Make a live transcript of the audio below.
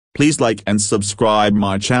Please like and subscribe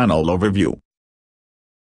my channel overview.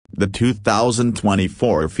 The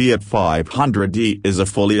 2024 Fiat 500e is a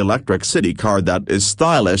fully electric city car that is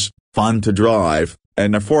stylish, fun to drive,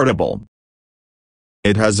 and affordable.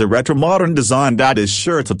 It has a retro-modern design that is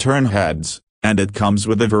sure to turn heads, and it comes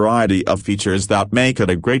with a variety of features that make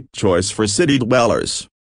it a great choice for city dwellers.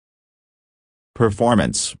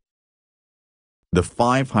 Performance. The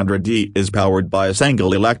 500e is powered by a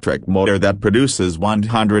single electric motor that produces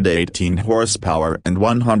 118 horsepower and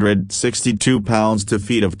 162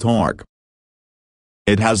 pounds-feet of torque.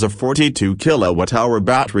 It has a 42 kWh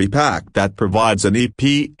battery pack that provides an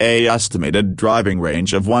EPA estimated driving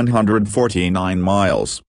range of 149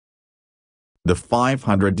 miles. The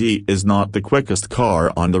 500e is not the quickest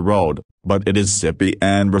car on the road, but it is zippy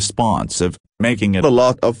and responsive, making it a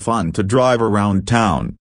lot of fun to drive around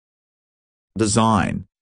town. Design.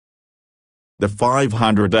 The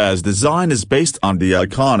 500e's design is based on the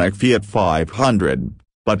iconic Fiat 500,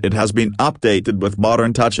 but it has been updated with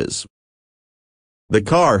modern touches. The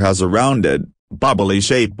car has a rounded, bubbly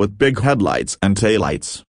shape with big headlights and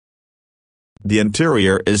taillights. The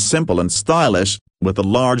interior is simple and stylish, with a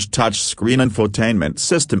large touch-screen infotainment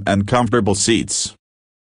system and comfortable seats.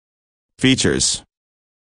 Features.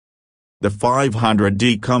 The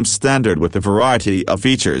 500e comes standard with a variety of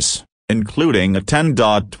features, including a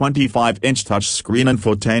 10.25-inch touchscreen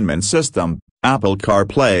infotainment system, Apple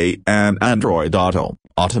CarPlay and Android Auto,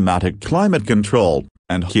 automatic climate control,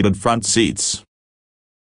 and heated front seats.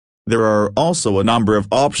 There are also a number of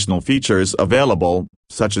optional features available,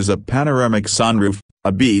 such as a panoramic sunroof,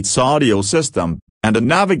 a Beats audio system, and a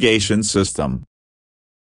navigation system.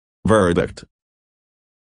 Verdict.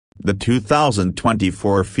 The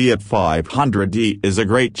 2024 Fiat 500e is a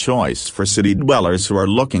great choice for city dwellers who are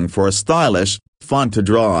looking for a stylish,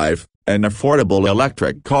 fun-to-drive, and affordable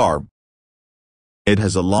electric car. It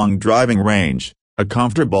has a long driving range, a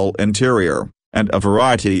comfortable interior, and a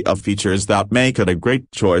variety of features that make it a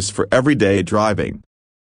great choice for everyday driving.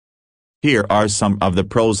 Here are some of the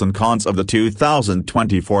pros and cons of the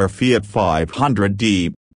 2024 Fiat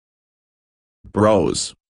 500e.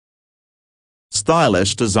 Pros.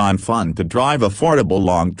 Stylish design, fun to drive, affordable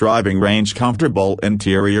long driving range, comfortable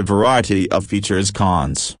interior, variety of features.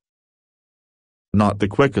 Cons. Not the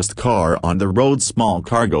quickest car on the road, small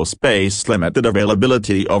cargo space, limited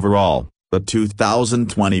availability. Overall, the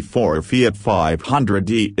 2024 Fiat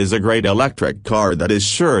 500e is a great electric car that is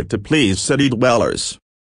sure to please city dwellers.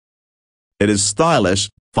 It is stylish,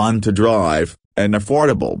 fun to drive, and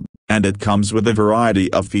affordable, and it comes with a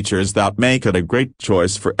variety of features that make it a great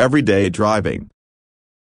choice for everyday driving.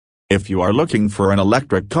 If you are looking for an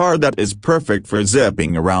electric car that is perfect for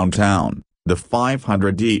zipping around town, the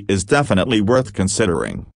 500e is definitely worth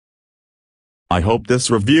considering. I hope this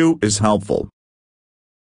review is helpful.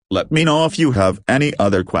 Let me know if you have any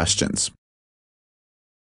other questions.